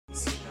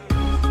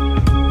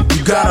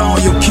got her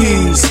on your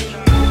keys.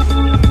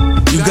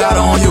 You got her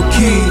on your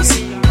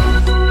keys.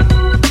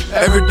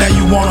 Everything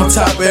you want on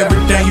top of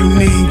everything you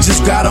need,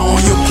 just got her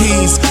on your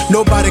keys.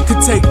 Nobody could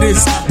take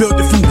this, built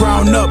it from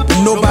ground up,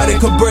 and nobody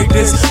could break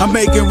this. I'm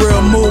making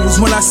real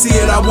moves, when I see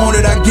it, I want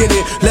it, I get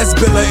it. Let's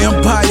build an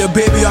empire,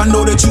 baby, I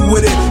know that you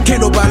with it.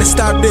 Can't nobody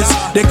stop this,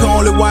 they can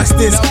only watch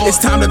this. It's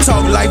time to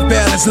talk life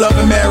balance, love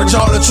and marriage,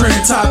 all the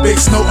trending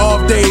topics. No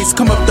off days,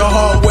 come up the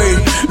hard way,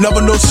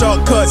 never no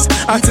shortcuts,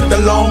 I took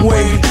the long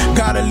way.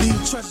 Gotta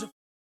leave treasure.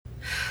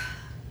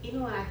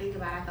 Even when I think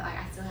about it, I feel like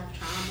I still have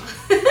trauma.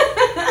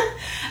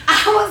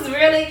 I was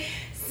really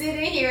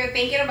sitting here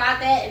thinking about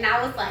that, and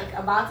I was like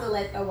about to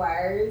let the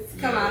words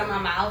come out of my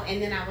mouth,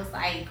 and then I was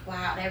like,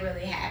 wow, that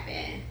really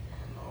happened.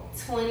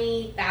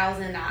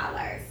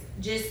 $20,000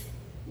 just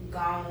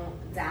gone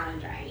down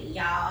the drain.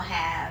 Y'all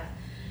have,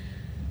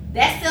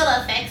 that still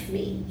affects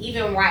me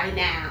even right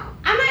now.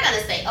 I'm not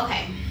gonna say,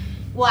 okay,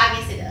 well, I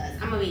guess it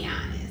does, I'm gonna be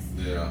honest.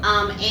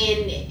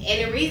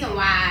 And the reason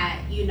why,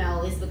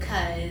 is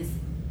because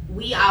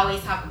we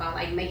always talk about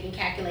like making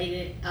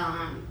calculated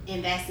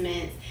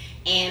investments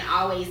and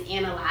always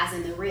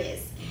analyzing the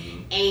risk.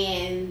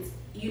 And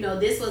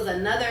this was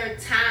another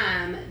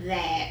time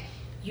that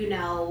we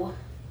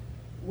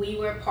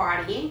were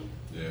partying,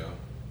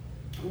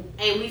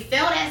 and we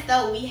felt as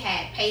though we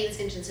had paid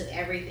attention to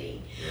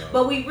everything,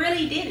 but we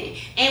really didn't.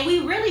 And we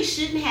really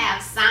shouldn't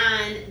have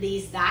signed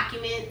these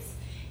documents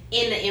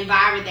in the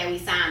environment that we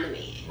signed them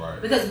in.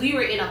 Right. Because we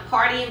were in a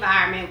party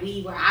environment.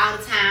 We were out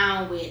of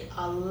town with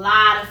a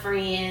lot of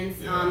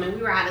friends, and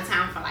we were out of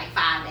town for like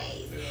 5 days.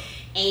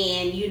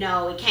 And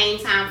it came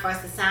time for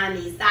us to sign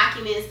these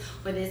documents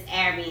for this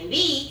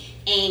Airbnb,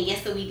 and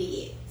guess what we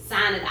did?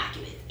 Sign the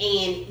documents.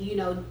 And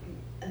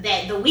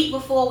that the week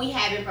before we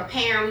had been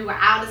preparing, we were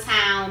out of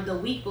town the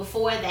week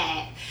before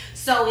that.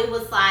 So it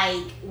was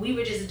like we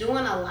were just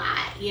doing a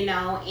lot,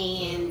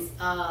 and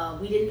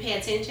we didn't pay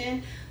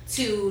attention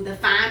to the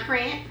fine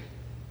print.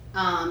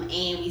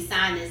 And we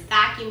signed this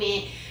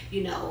document,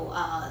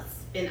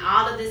 spend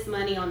all of this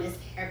money on this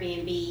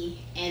Airbnb,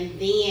 and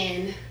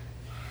then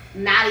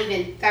not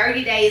even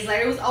 30 days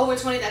later, it was over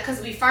 20, because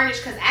we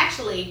furnished the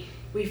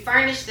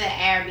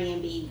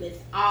Airbnb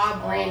with all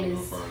brand new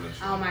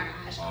furniture. Oh my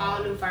gosh,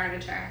 all new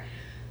furniture.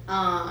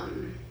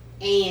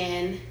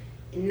 And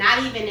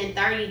not even in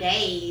 30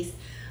 days,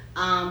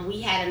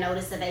 we had a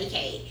notice to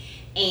vacate.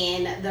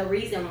 And the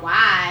reason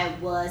why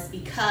was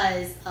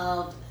because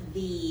of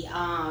the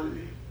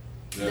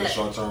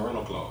short-term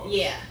rental clause.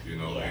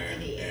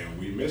 And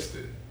we missed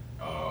it.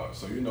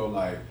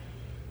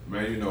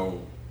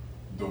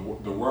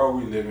 The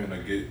world we live in to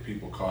get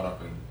people caught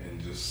up in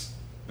just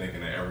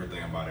thinking that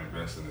everything about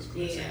investing is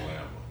glitz and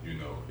glamour.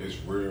 It's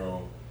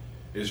real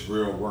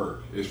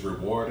work. It's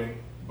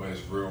rewarding, but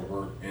it's real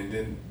work. And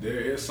then there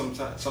is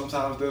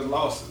sometimes there's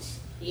losses.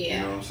 You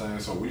know what I'm saying?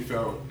 So we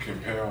felt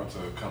compelled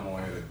to come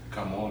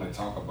on and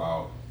talk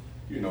about,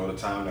 the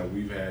time that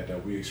we've had,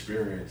 that we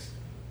experienced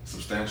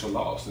substantial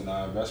loss in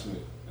our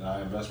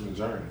investment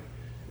journey.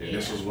 And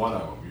this was one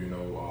of them.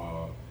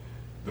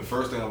 The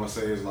first thing I'm gonna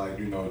say is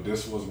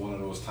this was one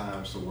of those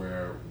times to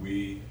where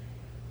we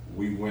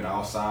went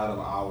outside of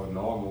our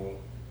normal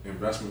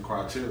investment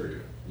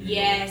criteria.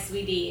 Yes,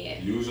 we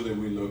did. Usually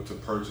we look to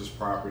purchase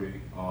property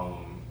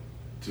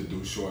to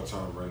do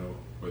short-term rental,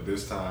 but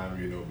this time,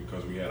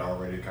 because we had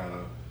already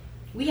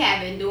we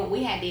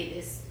did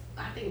this,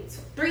 I think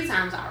 3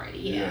 times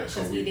already.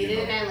 Because we did it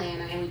in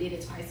Atlanta and we did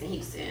it twice in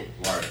Houston.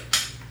 Right.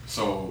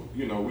 So,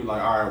 we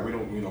like, all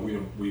right,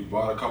 we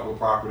bought a couple of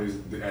properties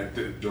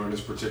during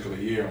this particular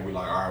year, and we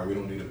like, all right, we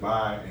don't need to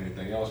buy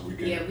anything else. We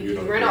can, we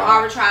can rental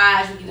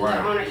arbitrage, we can do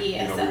the owner, we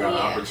got an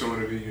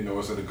opportunity,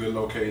 it's at a good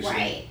location,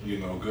 right.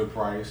 Good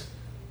price.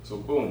 So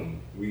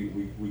boom, we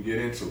get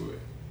into it.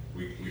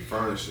 We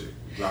furnish it.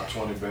 We drop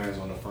 20 bands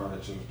on the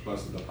furniture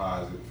plus the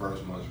deposit,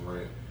 first month's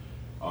rent.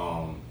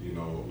 And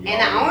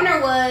the owner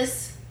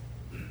was.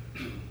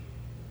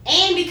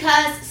 And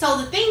because,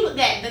 so the thing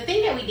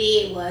that we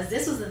did was,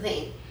 this was the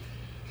thing.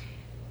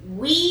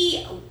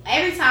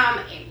 Every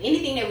time,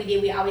 anything that we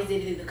did, we always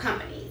did it through the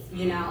companies,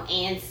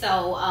 and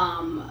so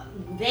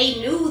they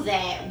knew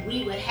that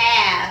we would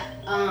have,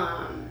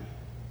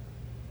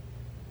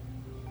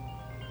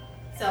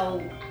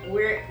 so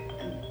we're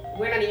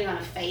not even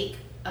gonna fake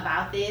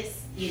about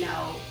this,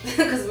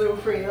 because we're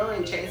real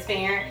and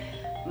transparent.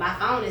 My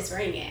phone is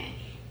ringing,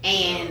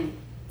 and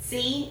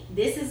see,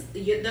 this is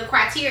the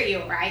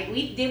criteria, right?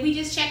 Did we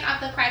just check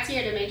off the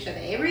criteria to make sure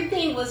that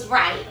everything was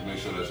right? Make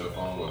sure that your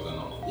phone wasn't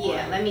on.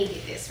 Yeah, let me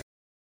get this.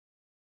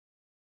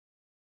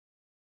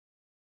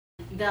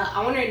 The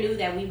owner knew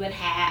that we would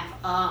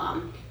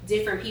have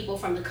different people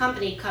from the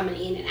company coming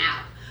in and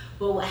out.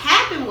 But what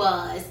happened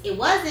was, it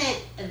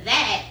wasn't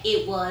that,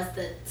 it was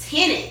the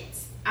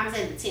tenants. I'm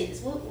saying the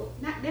tenants. Well,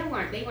 they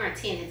weren't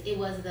tenants. It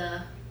was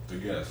the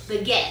guests.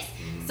 The guests.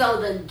 Mm-hmm.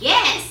 So the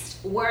guests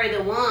were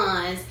the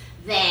ones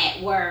that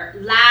were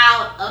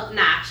loud,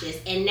 obnoxious,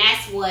 and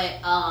that's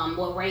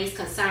what raised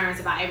concerns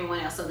about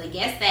everyone else. So the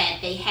guests that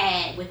they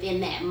had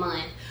within that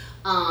month,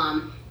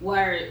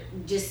 were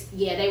just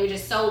they were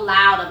just so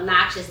loud,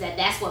 obnoxious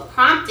that's what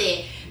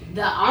prompted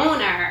the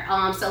owner.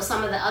 So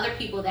some of the other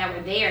people that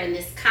were there in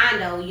this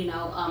condo,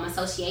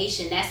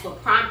 association, that's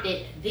what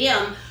prompted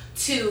them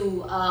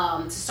to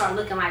start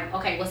looking like,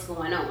 okay, what's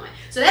going on?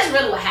 So that's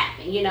really what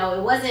happened.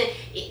 It wasn't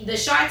the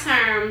short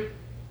term.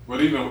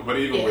 But even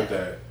with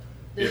that,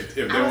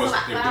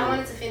 I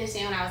wanted to finish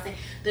saying what I was saying.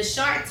 The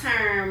short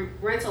term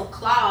rental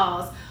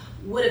clause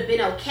would have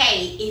been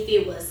okay if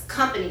it was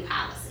company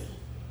policy.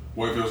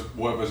 Well,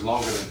 if it's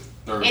longer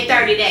than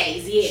 30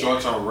 days, yeah.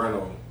 Short term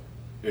rental.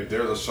 If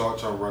there's a short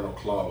term rental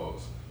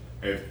clause,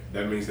 if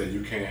that means that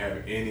you can't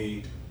have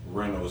any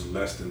rentals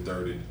less than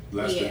 30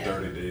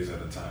 days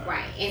at a time.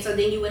 Right. And so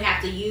then you would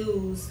have to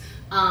use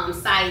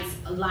sites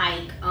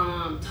like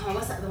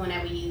what's the other one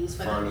that we use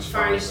for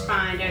Furnish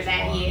Finder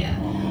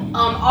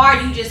or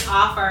you just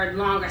offered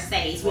longer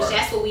stays, which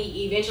that's what we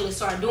eventually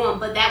started doing.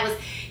 But that was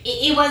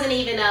it wasn't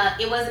even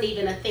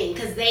a thing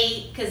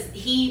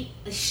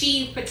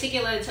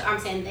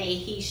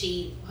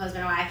she,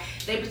 husband and wife,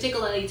 they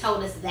particularly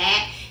told us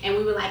that, and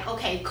we were like,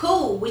 okay,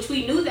 cool, which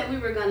we knew that we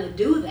were going to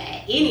do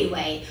that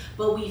anyway,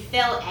 but we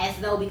felt as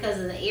though because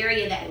of the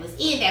area that it was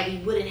in that we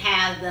wouldn't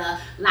have the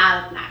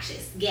loud,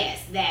 obnoxious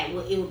guests, that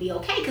it would be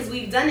okay, because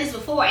we've done this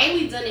before and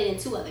we've done it in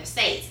 2 other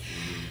states.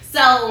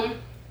 So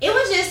it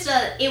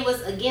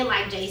was again,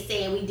 like Jay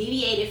said, we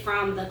deviated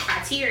from the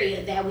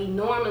criteria that we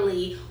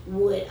normally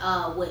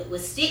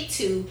would stick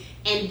to,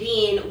 and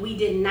then we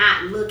did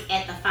not look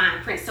at the fine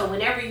print. So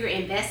whenever you're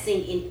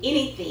investing in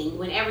anything,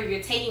 whenever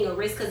you're taking a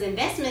risk, because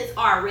investments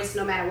are a risk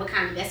no matter what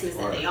kind of investments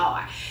that they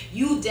are,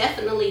 you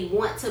definitely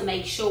want to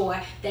make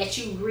sure that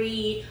you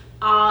read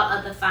all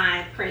of the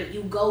fine print.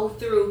 You go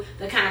through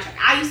the contract.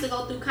 I used to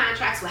go through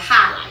contracts with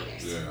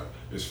highlighters. Yeah,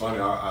 it's funny.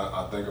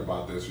 I think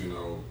about this.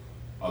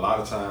 A lot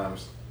of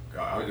times,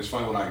 it's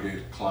funny when I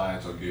get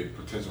clients or get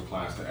potential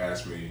clients to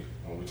ask me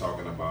when we're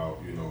talking about,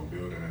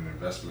 building an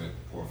investment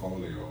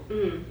portfolio,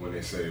 when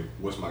they say,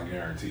 what's my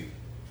guarantee?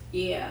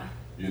 Yeah.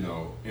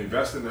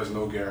 Investing, there's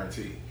no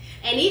guarantee.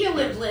 And even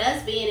with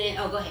us being in,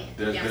 go ahead.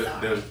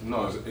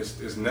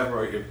 It's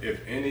never,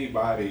 if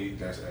anybody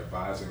that's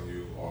advising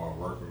you or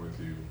working with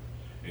you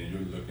and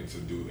you're looking to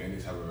do any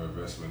type of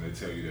investment, they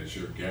tell you that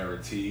you're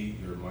guaranteed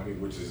your money,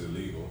 which is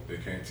illegal. They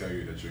can't tell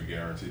you that you're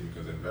guaranteed,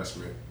 because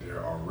investment,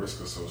 there are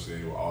risks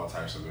associated with all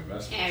types of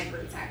investments.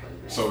 Every type of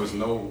investment. So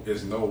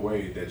it's no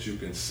way that you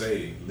can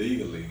say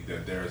legally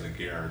that there is a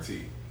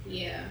guarantee.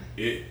 Yeah.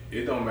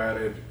 It don't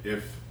matter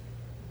if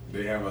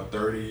they have a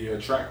 30-year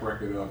track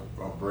record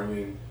of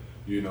bringing,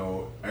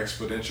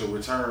 exponential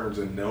returns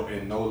and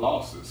no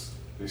losses.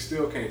 They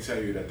still can't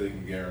tell you that they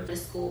can guarantee.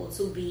 School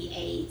to be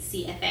a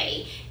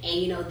CFA,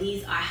 and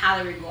these are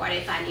highly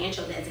regarded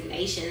financial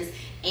designations,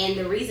 and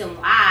the reason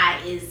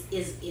why is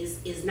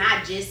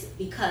not just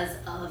because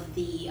of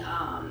the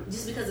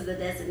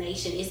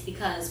designation. It's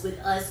because with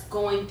us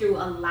going through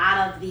a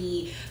lot of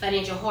the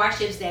financial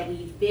hardships that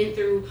we've been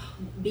through,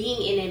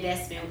 being in the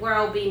investment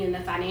world, being in the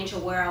financial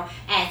world,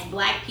 as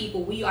Black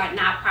people, we are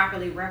not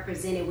properly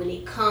represented when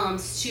it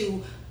comes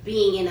to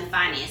being in the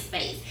finance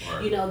space.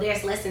 Right.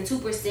 There's less than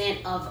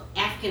 2% of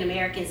African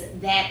Americans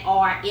that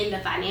are in the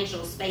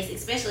financial space,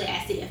 especially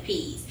as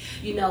CFPs.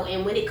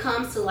 And when it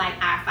comes to like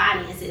our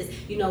finances,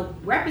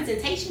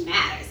 representation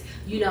matters.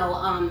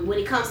 When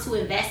it comes to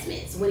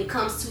investments, when it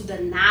comes to the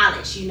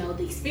knowledge,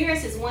 the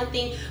experience is one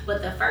thing,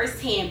 but the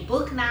first-hand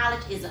book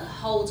knowledge is a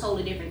whole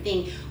totally different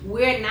thing.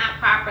 We're not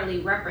properly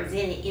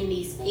represented in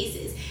these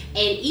spaces.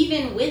 And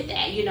even with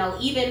that,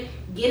 even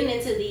getting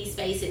into these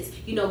spaces,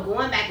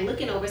 going back,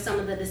 looking over some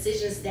of the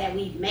decisions that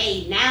we've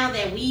made, now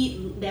that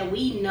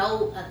we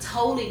know a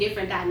totally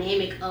different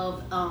dynamic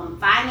of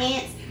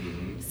finance,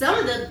 some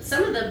of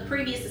the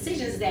previous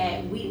decisions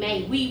that we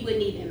made, we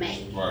wouldn't even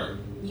make. Right.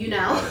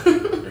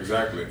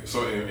 Exactly.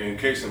 So in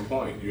case in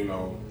point,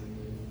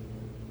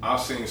 I've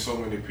seen so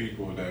many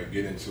people that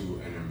get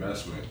into an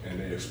investment and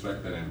they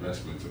expect that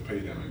investment to pay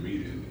them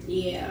immediately.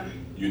 Yeah.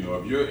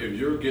 If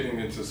you're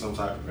getting into some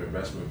type of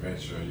investment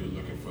venture and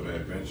you're looking for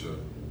that venture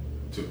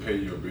to pay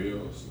your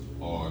bills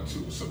or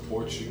to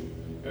support you,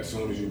 as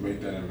soon as you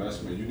make that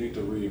investment, you need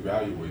to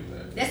reevaluate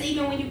that. That's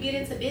even when you get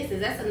into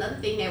business. That's another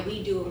thing that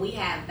we do, and we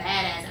have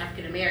badass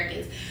African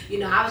Americans.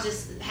 I was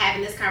just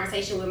having this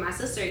conversation with my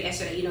sister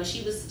yesterday.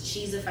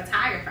 She's a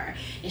photographer,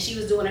 and she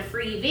was doing a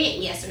free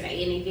event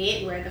yesterday, an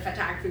event where the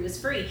photography was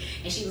free.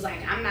 And she was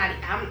like, and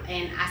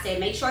I said,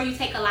 make sure you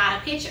take a lot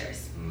of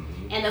pictures.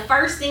 Mm-hmm. And the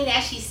first thing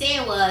that she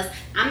said was,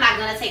 I'm not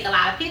going to take a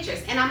lot of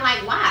pictures. And I'm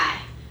like, why?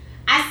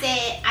 I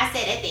said,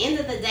 at the end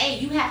of the day,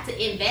 you have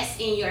to invest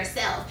in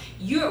yourself.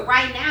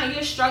 Right now,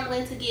 you're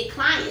struggling to get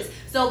clients.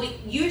 So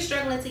you're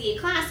struggling to get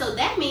clients. So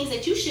that means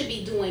that you should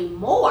be doing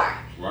more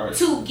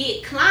to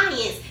get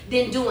clients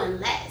than doing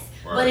less.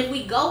 Right. But if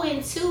we go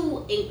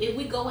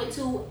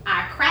into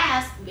our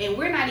crafts and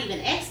we're not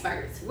even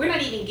experts, we're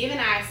not even giving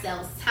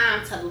ourselves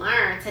time to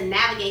learn, to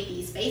navigate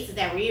these spaces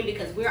that we're in,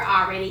 because we're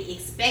already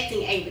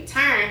expecting a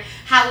return,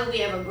 how will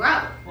we ever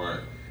grow? Right.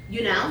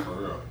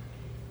 For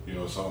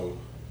real. So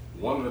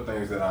one of the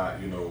things that I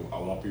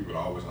want people to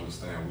always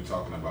understand, we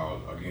talking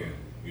about, again,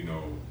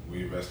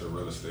 we invest in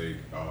real estate,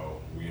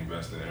 we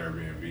invest in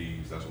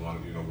Airbnbs. That's one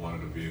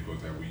of the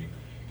vehicles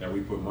that we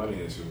put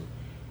money into.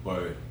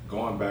 But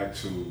going back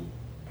to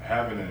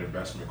having an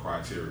investment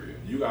criteria,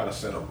 you got to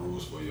set up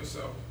rules for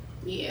yourself.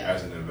 Yeah.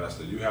 As an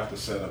investor, you have to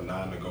set up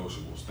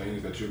non-negotiables,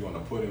 things that you're going to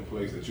put in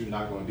place that you're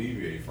not going to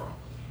deviate from.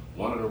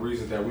 One of the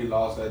reasons that we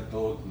lost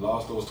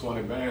those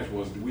 20 bands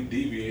was we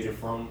deviated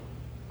from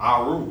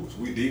our rules.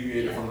 We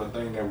deviated from the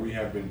thing that we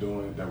have been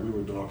doing, that we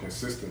were doing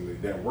consistently,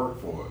 that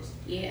worked for us.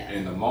 Yeah.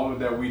 And the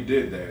moment that we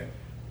did that,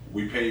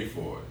 we paid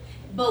for it.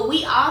 But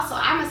we also,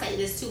 I'm going to say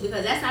this too,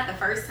 because that's not the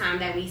first time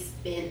that we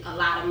spent a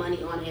lot of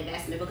money on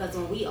investment, because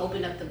when we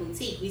opened up the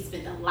boutique, we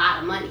spent a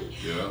lot of money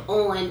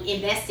on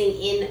investing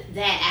in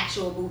that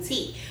actual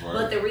boutique. Right.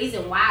 But the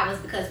reason why was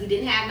because we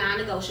didn't have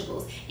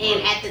non-negotiables.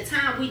 And at the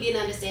time, we didn't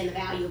understand the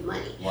value of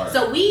money. Right.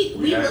 So we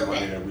looked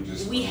money at,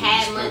 that we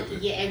had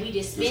money, and we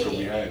just spent it.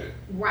 We had it.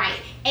 Right.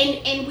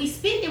 And we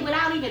spent it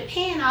without even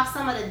paying off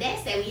some of the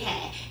debts that we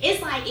had.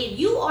 It's like, if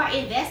you are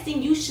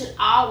investing, you should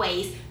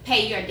always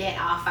pay your debt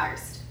off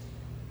first.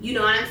 You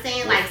know what I'm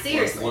saying? Like,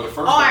 seriously. Well, the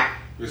first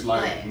thing is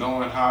like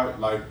knowing how,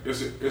 like,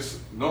 it's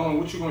knowing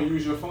what you're going to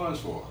use your funds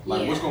for.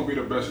 Like, what's going to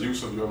be the best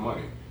use of your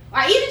money.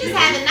 Or even just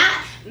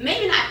having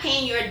maybe not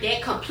paying your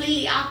debt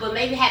completely off, but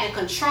maybe having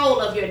control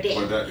of your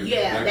debt. That's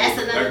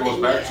another thing. That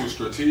goes back to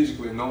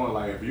strategically knowing,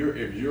 like, if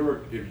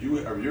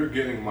you're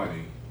getting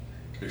money,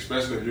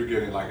 especially if you're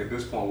getting, like, at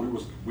this point,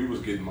 we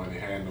was getting money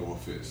hand over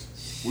fist.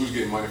 We was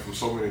getting money from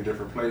so many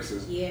different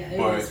places. Yeah, it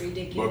was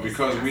ridiculous. But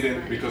because we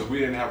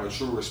didn't have a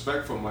true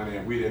respect for money,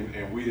 and we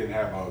didn't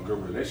have a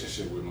good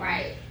relationship with money,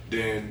 right.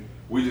 Then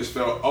we just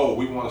felt,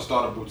 we want to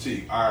start a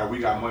boutique. All right, we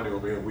got money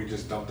over here. We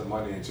just dumped the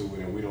money into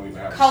it, and we don't even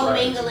have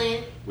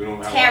co-mingling. We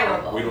don't have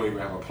terrible. We don't even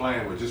have a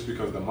plan. But just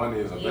because the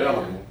money is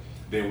available,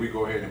 then we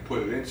go ahead and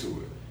put it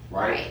into it.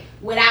 Right.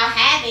 Without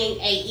having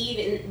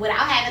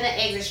an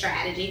exit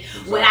strategy,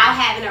 without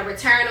having a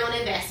return on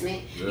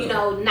investment,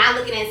 not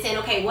looking and saying,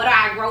 okay, what are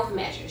our growth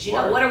measures?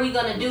 What are we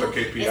going to do? The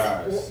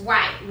KPIs.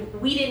 Right.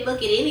 We didn't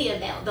look at any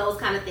of those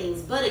kind of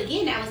things. But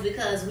again, that was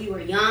because we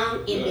were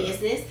young in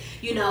business,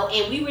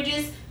 and we were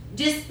just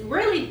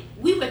really,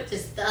 we were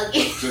just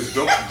thugging. Just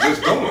doing.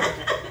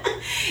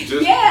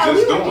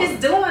 We were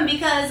just doing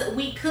because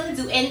we could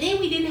do. And then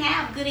we didn't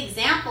have good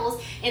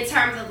examples in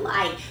terms of,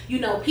 like,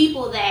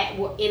 people that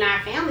were in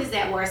our families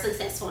that were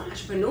successful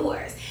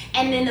entrepreneurs.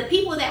 And then the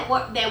people that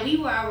we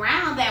were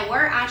around that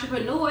were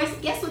entrepreneurs,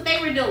 guess what they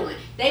were doing?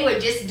 They were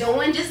just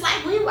doing just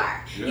like we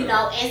were.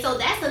 And so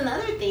that's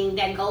another thing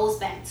that goes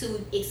back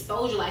to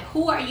exposure. Like,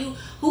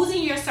 who's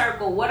in your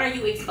circle? What are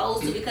you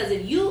exposed to? Because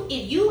if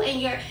you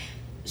and your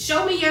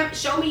show me your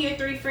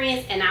 3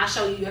 friends, and I'll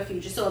show you your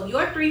future. So if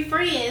your 3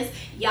 friends,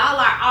 y'all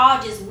are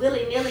all just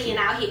willy-nilly and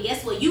out here,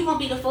 guess what? You gonna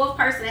be the 4th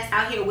person that's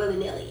out here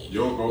willy-nilly.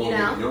 Your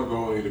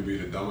goal need to be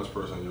the dumbest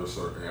person in your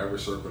circle. In every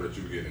circle that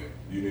you get in,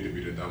 you need to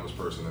be the dumbest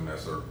person in that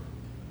circle.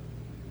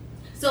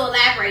 So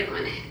elaborate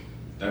on that.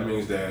 That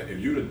means that if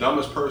you're the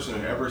dumbest person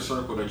in every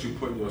circle that you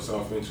put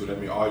yourself into, that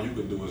means all you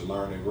can do is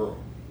learn and grow.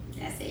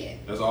 That's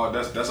it. That's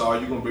all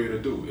you're gonna be able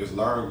to do is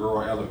learn,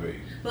 grow, and elevate.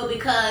 But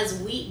because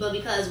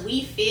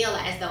we feel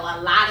as though a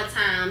lot of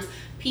times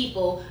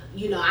people,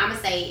 I'm gonna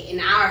say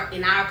in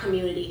our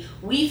community,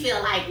 we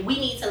feel like we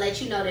need to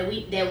let you know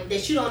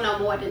that you don't know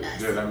more than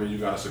us. Yeah, that means you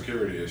got a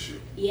security issue.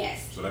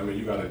 Yes. So that means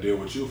you got to deal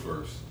with you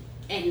first.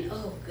 And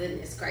oh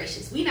goodness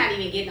gracious, we not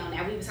even getting on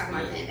that. We were talking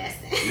about the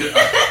investing.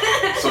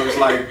 Yeah. So it's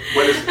like,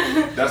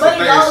 that's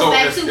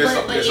the thing.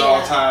 So it's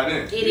all tied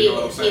in. You know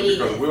what I'm saying?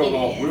 Because we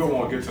don't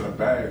want to get to the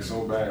bag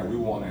so bad. We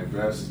want to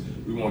invest.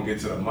 We want to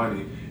get to the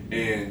money,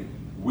 and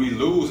we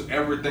lose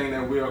everything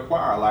that we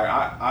acquire. Like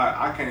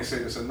I can't say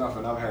this enough,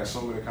 and I've had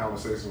so many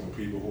conversations with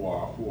people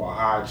who are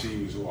high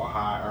achievers, who are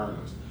high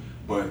earners,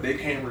 but they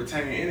can't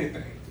retain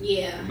anything.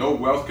 Yeah. No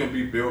wealth can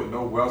be built,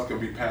 no wealth can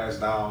be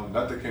passed down,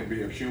 nothing can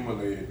be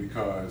accumulated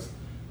because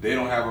they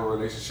don't have a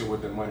relationship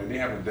with their money. They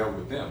haven't dealt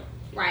with them.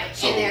 Right.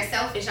 So, and they're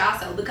selfish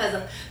also because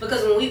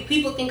when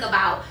people think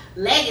about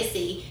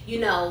legacy,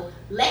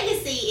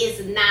 legacy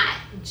is not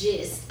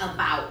just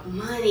about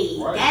money.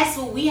 Right. That's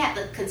what we have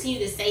to continue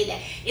to say. That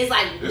it's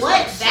like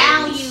what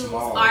values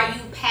are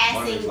you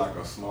passing? Like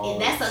a small,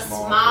 that's a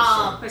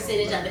small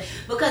percentage of it.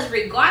 Because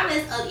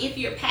regardless of if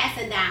you're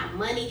passing down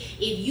money,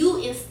 if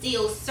you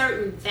instill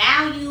certain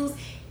values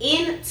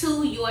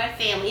into your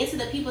family, into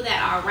the people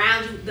that are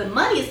around you, the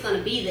money is going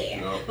to be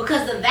there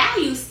because the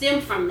values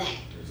stem from that.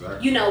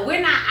 Exactly.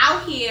 We're not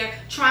out here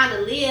trying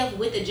to live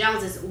with the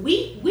Joneses.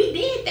 We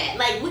did that.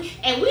 We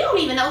don't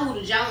even know who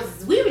the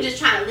Joneses. We were just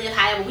trying to live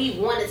however we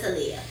wanted to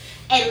live.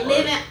 And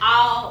living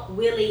all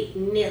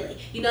willy-nilly.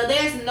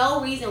 There's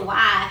no reason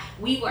why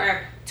we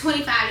were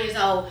 25 years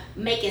old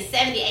making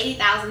 $70,000,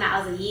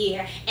 $80,000 a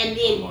year, and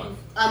then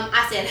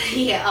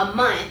a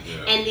month,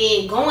 and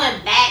then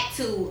going back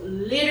to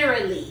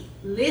literally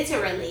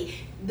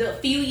the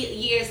few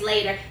years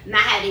later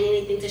not having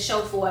anything to show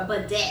for it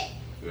but debt.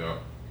 Yeah.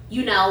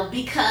 You know,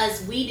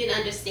 because we didn't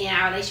understand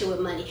our relationship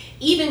with money.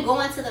 Even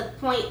going to the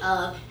point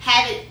of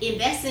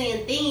investing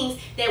in things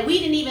that we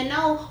didn't even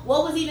know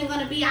what was even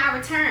going to be our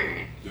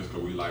return. Just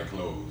because we like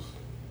clothes.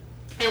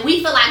 And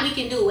we feel like we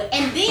can do it.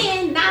 And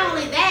then, not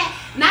only that,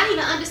 not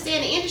even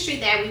understand the industry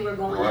that we were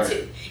going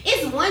into.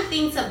 It's one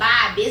thing to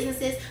buy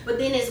businesses, but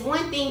then it's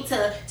one thing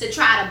to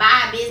try to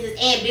buy a business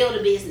and build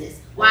a business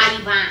while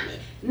you buying it.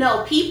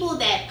 No, people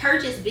that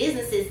purchase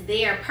businesses,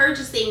 they are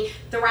purchasing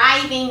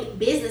thriving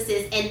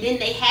businesses, and then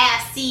they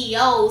have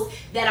CEOs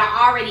that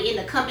are already in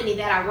the company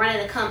that are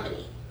running the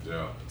company.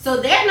 Yeah.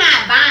 So they're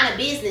not buying a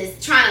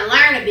business, trying to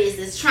learn a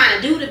business,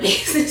 trying to do the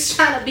business,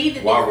 trying to be the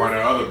business. While running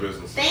other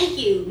businesses. Thank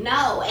you.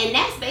 No, and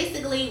that's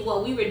basically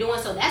what we were doing.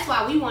 So that's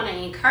why we want to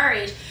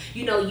encourage,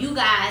 you know, you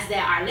guys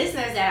that are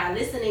listeners that are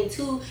listening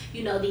to,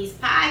 you know, these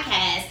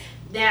podcasts.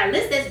 That are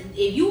listeners,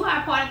 if you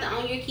are a part of the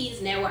Own Your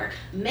Keys network,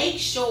 make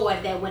sure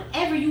that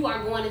whenever you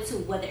are going into,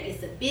 whether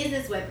it's a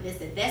business, whether it's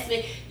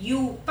investment,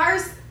 you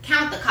first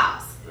count the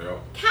cost. Yeah.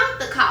 Count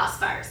the cost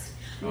first.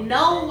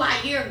 Know why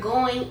you're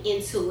going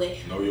into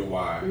it. Know your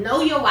why. Know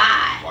your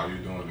why. Why you're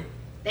doing it.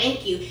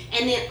 Thank you.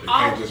 And then it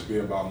can't just be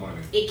about money.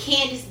 It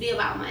can't just be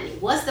about money.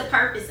 What's the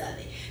purpose of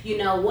it? You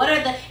know, what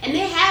are the, and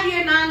then have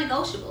your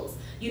non-negotiables.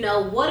 You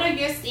know, what are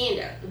your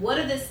standards? What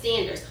are the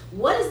standards?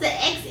 What is the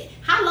exit?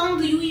 How long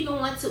do you even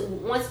want to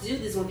do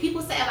this? When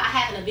people say about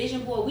having a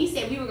vision board, we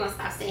said we were going to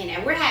stop saying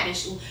that. We're having,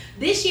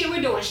 this year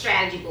we're doing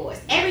strategy boards.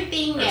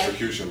 Everything that.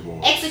 Execution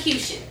boards.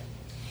 Execution.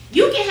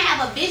 You can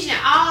have a vision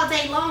all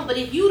day long, but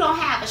if you don't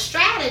have a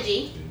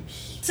strategy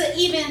to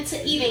even.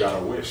 You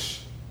got a wish.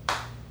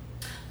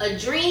 A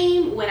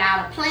dream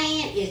without a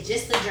plan is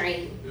just a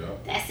dream.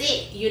 Yep. That's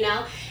it, you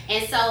know.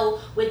 And so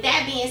with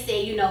that being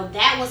said, you know,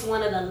 that was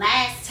one of the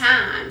last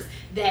times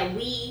that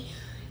we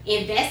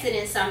invested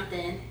in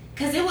something,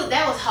 because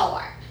that was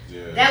hard.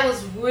 Yeah. That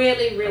was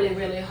really, really,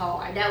 really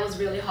hard. That was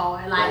really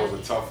hard. Like, that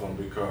was a tough one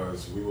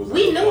because we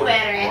knew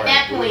better at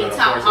that point.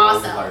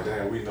 Also, like,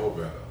 damn, we know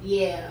better.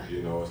 Yeah.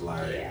 You know, it's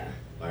like,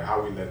 like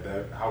how we let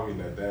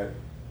that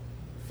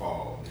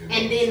fall. You know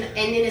and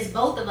then it's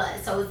both of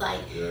us. So it's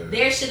like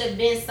there should have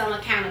been some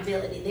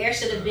accountability. There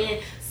should have been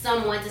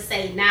someone to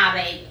say, "Nah,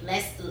 babe,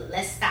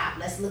 let's stop.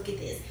 Let's look at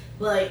this."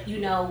 But you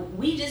know,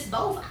 we just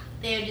both out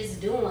there just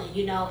doing,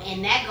 you know,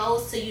 and that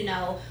goes to, you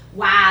know,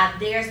 why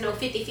there's no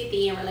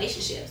 50-50 in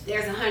relationships.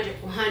 There's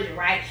 100-100,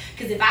 right?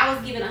 Because if I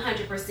was giving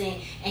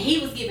 100% and he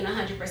was giving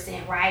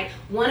 100%, right,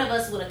 one of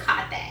us would have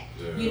caught that,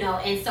 you know.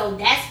 And so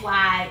that's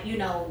why, you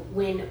know,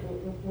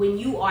 when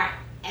you are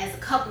as a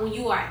couple, when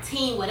you are a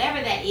team,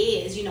 whatever that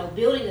is, you know,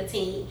 building a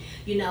team,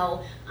 you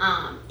know,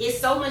 it's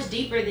so much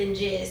deeper than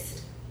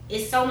just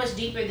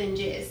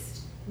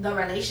the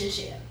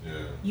relationship.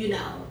 You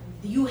know,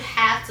 you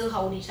have to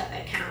hold each other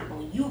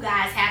accountable. You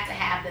guys have to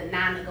have the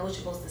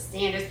non-negotiables, the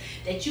standards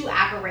that you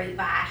operate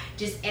by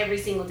just every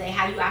single day,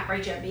 how you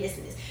operate your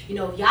business. You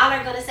know, if y'all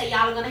are going to say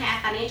y'all are going to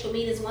have financial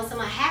meetings once a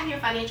month, have your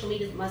financial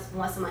meetings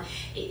once a month.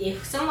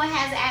 If someone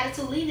has an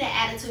attitude, leave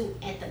that attitude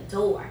at the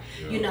door.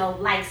 You know,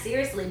 like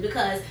seriously,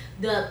 because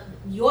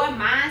your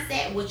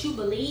mindset, what you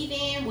believe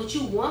in, what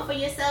you want for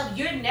yourself,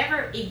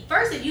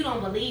 if you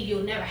don't believe,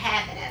 you'll never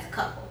have it as a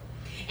couple.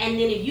 And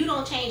then if you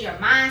don't change your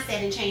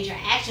mindset and change your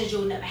actions,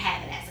 you'll never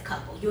have it as a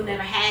couple. You'll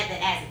never have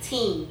it as a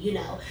team, you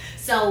know.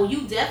 So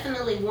you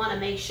definitely want to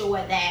make sure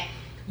that,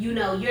 you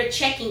know, you're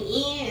checking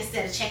in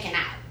instead of checking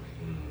out.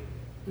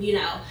 You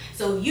know,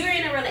 so if you're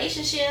in a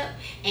relationship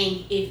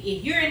and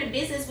if you're in a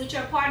business with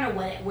your partner,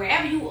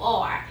 wherever you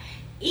are,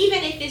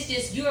 even if it's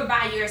just you're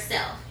by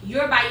yourself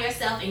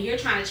and you're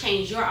trying to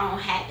change your own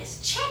habits,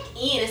 check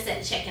in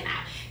instead of checking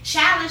out.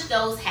 Challenge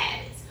those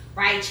habits.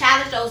 Right?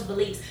 Challenge those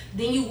beliefs.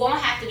 Then you won't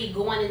have to be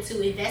going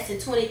into investing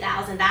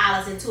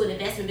 $20,000 into an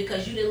investment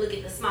because you didn't look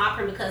at the small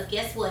print, because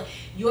guess what?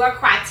 Your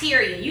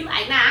criteria, you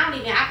like, nah, I don't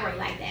even operate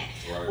like that.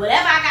 Right.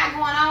 Whatever I got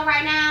going on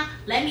right now,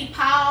 let me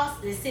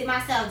pause and sit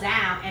myself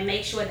down and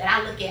make sure that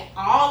I look at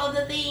all of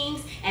the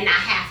things and not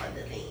half of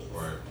the things.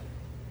 Right.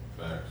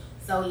 Facts.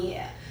 So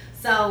yeah.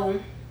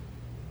 So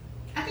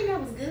I think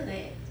that was good. Yeah,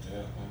 I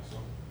think so.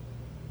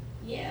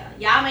 Yeah.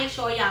 Y'all make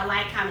sure y'all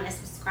like, comment, and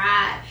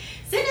subscribe.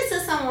 Send it to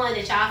someone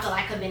that y'all feel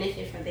like could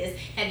benefit from this.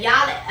 Have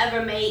y'all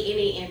ever made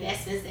any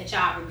investments that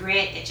y'all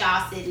regret, that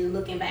y'all sitting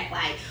looking back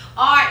like,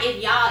 or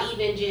if y'all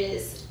even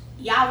just,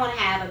 y'all want to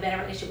have a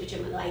better relationship with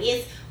your money?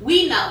 Like,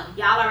 we know,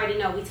 y'all already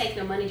know, we taking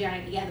a money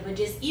journey together, but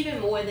just even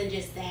more than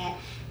just that,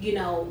 you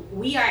know,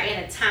 we are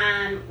at a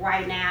time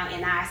right now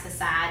in our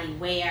society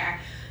where,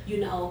 you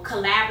know,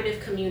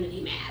 collaborative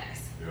community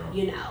matters.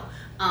 You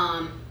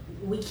know,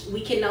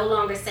 we can no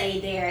longer say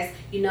there's,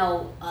 you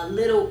know, a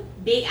little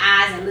big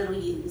I's and little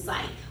U's.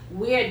 Like,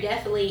 we're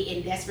definitely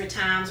in desperate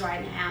times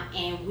right now,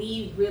 and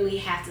we really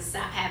have to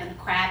stop having a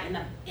crab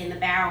in the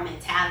barrel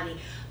mentality.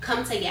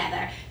 Come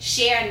together,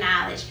 share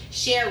knowledge,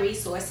 share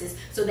resources,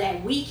 so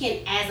that we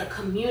can, as a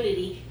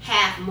community,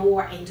 have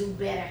more and do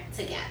better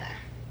together.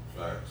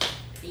 Facts.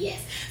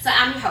 Yes. So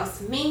I'm your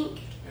host, Mink.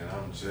 And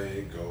I'm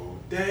Jay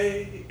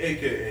Goday,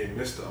 aka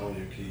Mr. On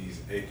Your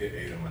Keys,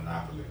 aka the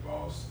Monopoly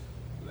Boss.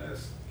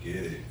 Let's get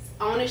it.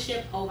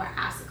 Ownership over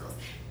obstacles.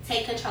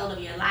 Take control of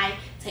your life.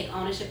 Take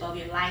ownership of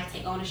your life.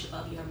 Take ownership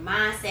of your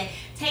mindset.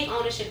 Take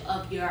ownership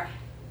of your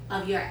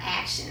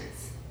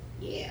actions.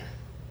 Yeah.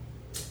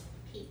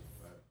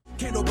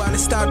 Can't nobody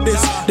stop this,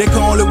 they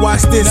can only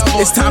watch this.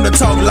 It's time to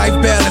talk life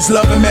balance,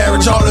 love and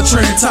marriage, all the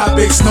trending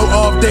topics. No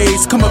off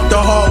days, come up the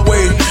hard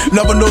way.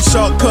 Never no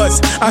shortcuts,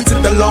 I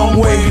took the long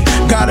way.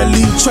 Gotta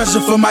leave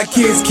treasure for my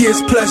kids'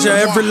 pleasure.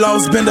 Every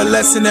loss been a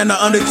lesson and an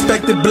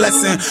unexpected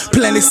blessing.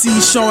 Planting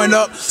seeds showing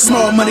up,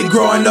 small money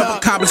growing up.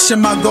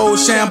 Accomplishing my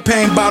goals,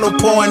 champagne bottle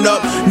pouring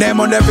up.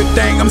 Name on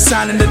everything, I'm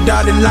signing the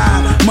dotted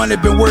line. Money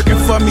been working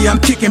for me, I'm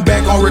kicking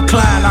back on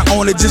recline. I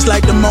own it just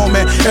like the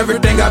moment,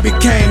 everything I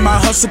became. My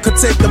hustle could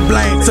take the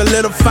blame,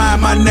 solidify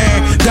my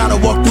name. Gotta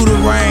walk through the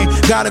rain,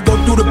 gotta go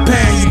through the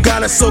pain. You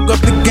gotta soak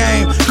up the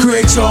game,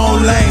 create your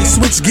own lane.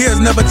 Switch gears,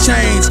 never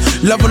change,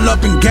 level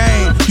up and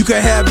gain. You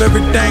can have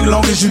everything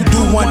long as you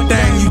do one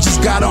thing. You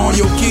just gotta own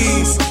your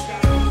keys.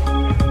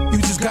 You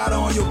just gotta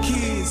own your keys.